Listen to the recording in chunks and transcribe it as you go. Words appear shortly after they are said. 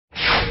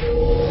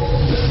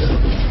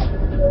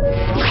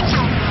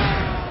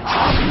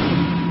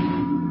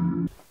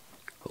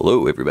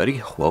Hello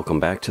everybody, welcome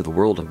back to the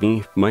World of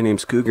Me. My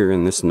name's Cougar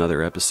and this is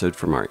another episode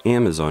from our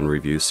Amazon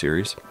review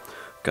series.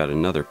 Got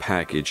another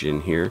package in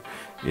here.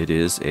 It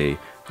is a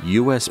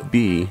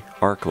USB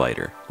arc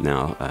lighter.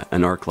 Now,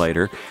 an arc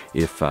lighter,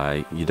 if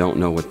you don't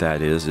know what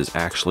that is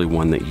actually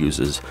one that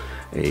uses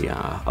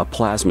a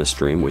plasma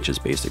stream, which is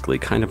basically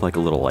kind of like a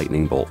little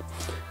lightning bolt.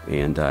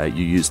 And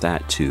you use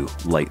that to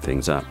light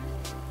things up.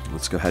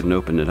 Let's go ahead and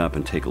open it up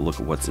and take a look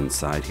at what's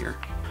inside here.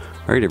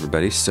 Alright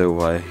everybody,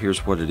 so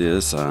here's what it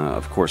is.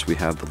 Of course we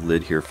have the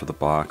lid here for the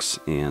box,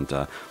 and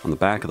on the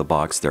back of the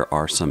box there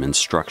are some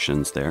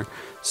instructions there,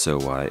 so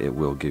it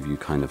will give you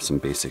kind of some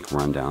basic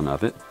rundown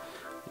of it.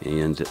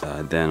 And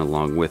then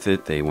along with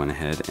it they went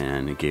ahead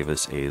and gave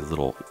us a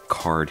little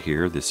card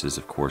here. This is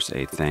of course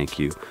a thank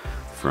you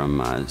from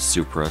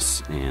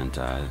SUPRUS, and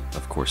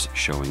of course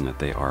showing that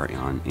they are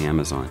on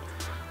Amazon.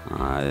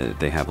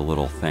 They have a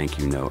little thank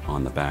you note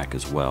on the back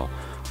as well.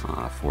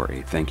 For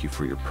a thank you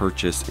for your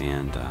purchase,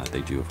 and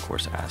they do of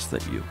course ask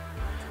that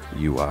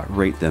you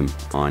rate them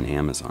on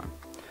Amazon.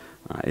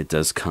 It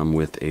does come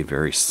with a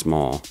very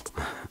small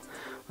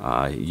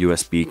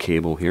USB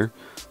cable here,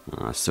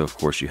 so of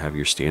course you have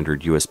your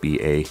standard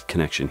USB-A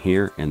connection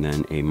here and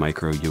then a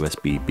micro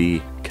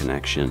USB-B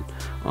connection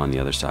on the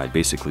other side,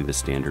 basically the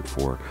standard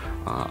for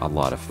a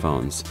lot of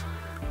phones.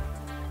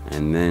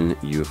 And then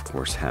you of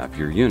course have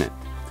your unit.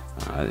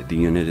 The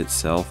unit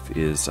itself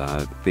is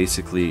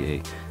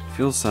basically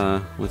feels,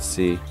 let's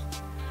see,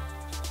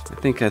 I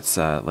think that's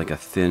like a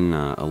thin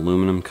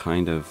aluminum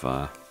kind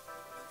of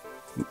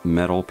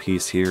metal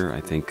piece here. I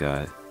think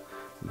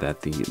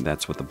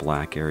that's what the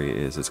black area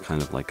is. It's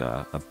kind of like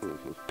a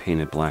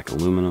painted black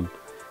aluminum.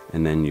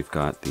 And then you've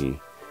got the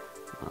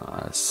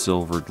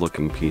silvered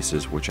looking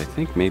pieces, which I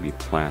think may be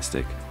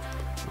plastic.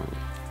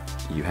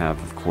 You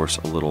have of course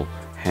a little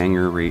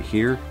hanger right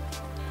here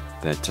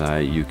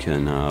that you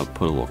can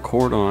put a little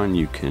cord on.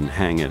 You can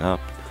hang it up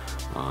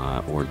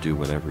or do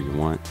whatever you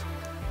want.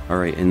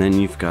 Alright, and then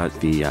you've got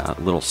the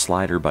little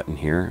slider button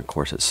here. Of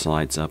course it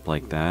slides up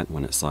like that.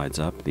 When it slides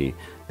up, the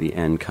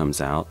end comes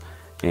out,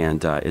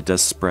 and it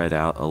does spread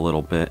out a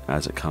little bit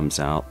as it comes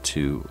out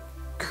to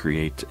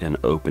create an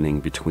opening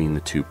between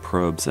the two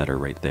probes that are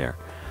right there.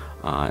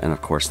 And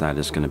of course that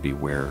is going to be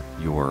where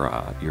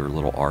your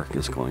little arc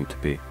is going to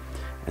be.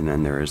 And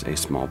then there is a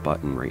small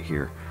button right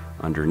here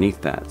underneath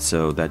that,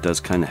 so that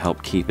does kind of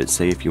help keep it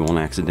safe. You won't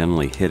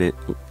accidentally hit it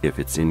if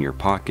it's in your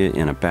pocket,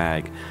 in a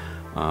bag,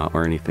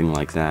 or anything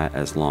like that,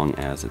 as long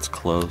as it's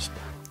closed.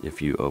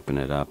 If you open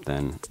it up,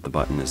 then the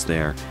button is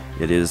there.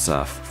 It is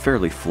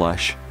fairly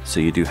flush, so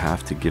you do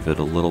have to give it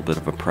a little bit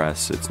of a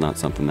press. It's not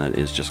something that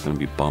is just going to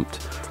be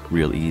bumped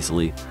real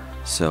easily,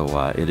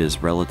 so it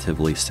is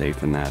relatively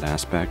safe in that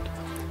aspect.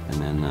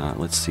 And then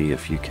let's see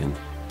if you can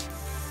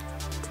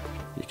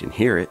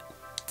hear it.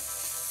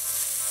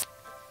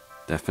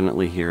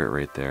 Definitely hear it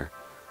right there.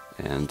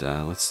 And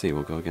let's see,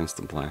 we'll go against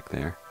the black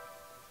there.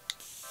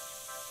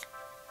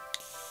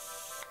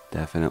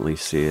 Definitely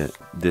see it.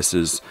 This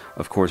is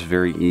of course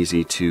very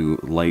easy to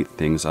light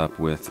things up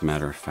with.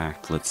 Matter of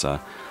fact, let's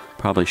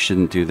probably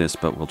shouldn't do this,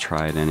 but we'll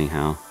try it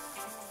anyhow.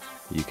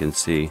 You can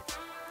see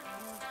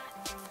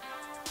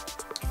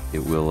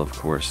it will of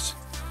course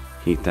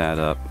heat that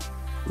up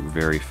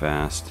very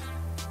fast.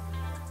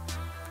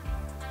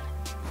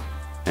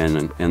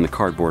 And the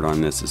cardboard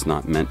on this is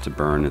not meant to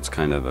burn. It's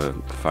kind of a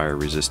fire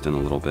resistant a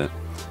little bit.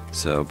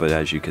 So, but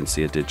as you can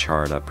see, it did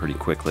char it up pretty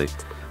quickly.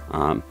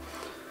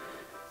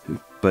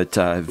 But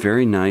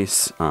very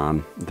nice.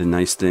 The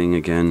nice thing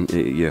again,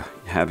 you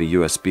have a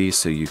USB,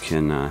 so you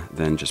can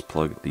then just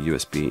plug the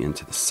USB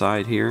into the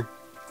side here.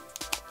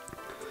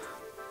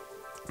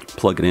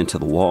 Plug it into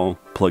the wall.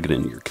 Plug it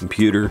into your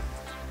computer.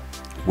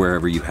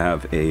 Wherever you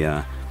have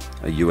a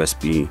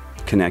USB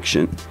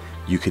connection.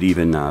 You could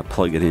even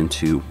plug it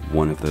into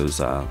one of those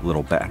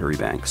little battery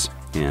banks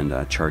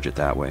and charge it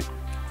that way.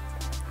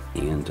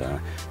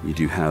 And you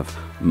do have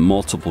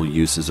multiple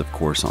uses, of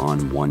course,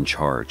 on one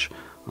charge.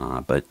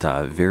 But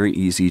very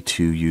easy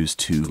to use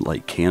to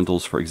light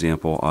candles, for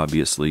example.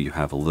 Obviously, you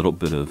have a little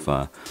bit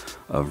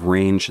of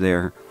range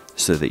there,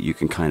 so that you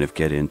can kind of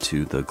get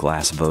into the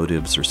glass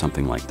votives or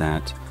something like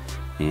that.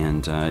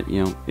 And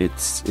you know,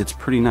 it's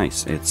pretty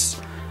nice.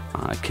 It's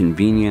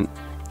convenient.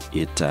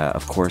 It,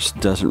 of course,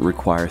 doesn't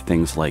require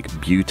things like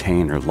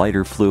butane or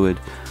lighter fluid,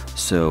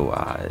 so,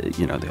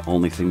 you know, the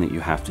only thing that you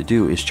have to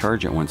do is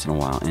charge it once in a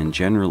while, and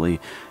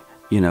generally,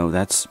 you know,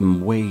 that's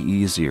way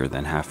easier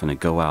than having to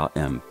go out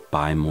and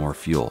buy more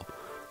fuel.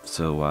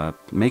 So,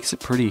 makes it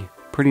pretty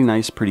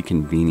nice, pretty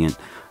convenient,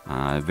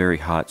 very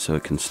hot, so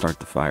it can start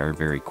the fire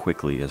very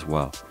quickly as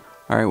well.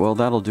 Alright, well,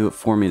 that'll do it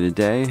for me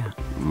today.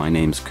 My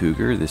name's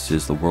Cougar. This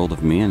is The World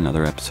of Me,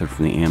 another episode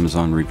from the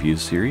Amazon review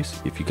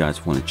series. If you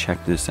guys want to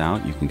check this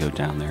out, you can go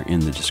down there in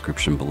the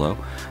description below.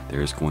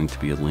 There is going to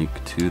be a link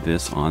to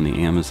this on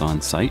the Amazon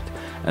site.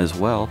 As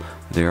well,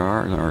 there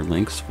are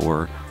links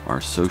for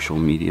our social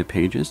media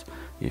pages.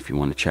 If you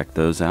want to check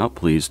those out,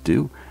 please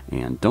do.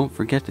 And don't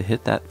forget to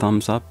hit that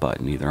thumbs up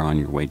button, either on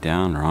your way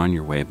down or on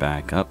your way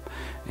back up.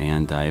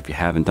 And if you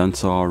haven't done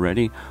so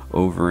already,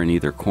 over in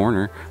either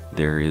corner,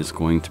 there is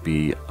going to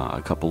be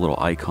a couple little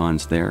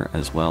icons there,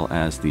 as well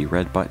as the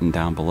red button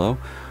down below.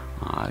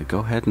 Go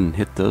ahead and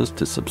hit those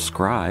to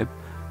subscribe.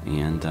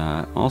 And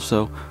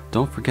also,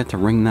 don't forget to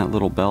ring that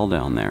little bell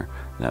down there.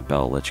 That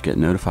bell lets you get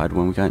notified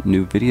when we got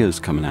new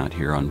videos coming out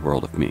here on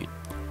World of Me.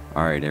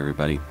 Alright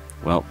everybody,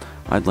 well,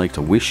 I'd like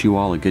to wish you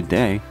all a good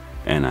day,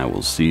 and I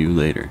will see you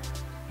later.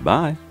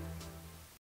 Bye!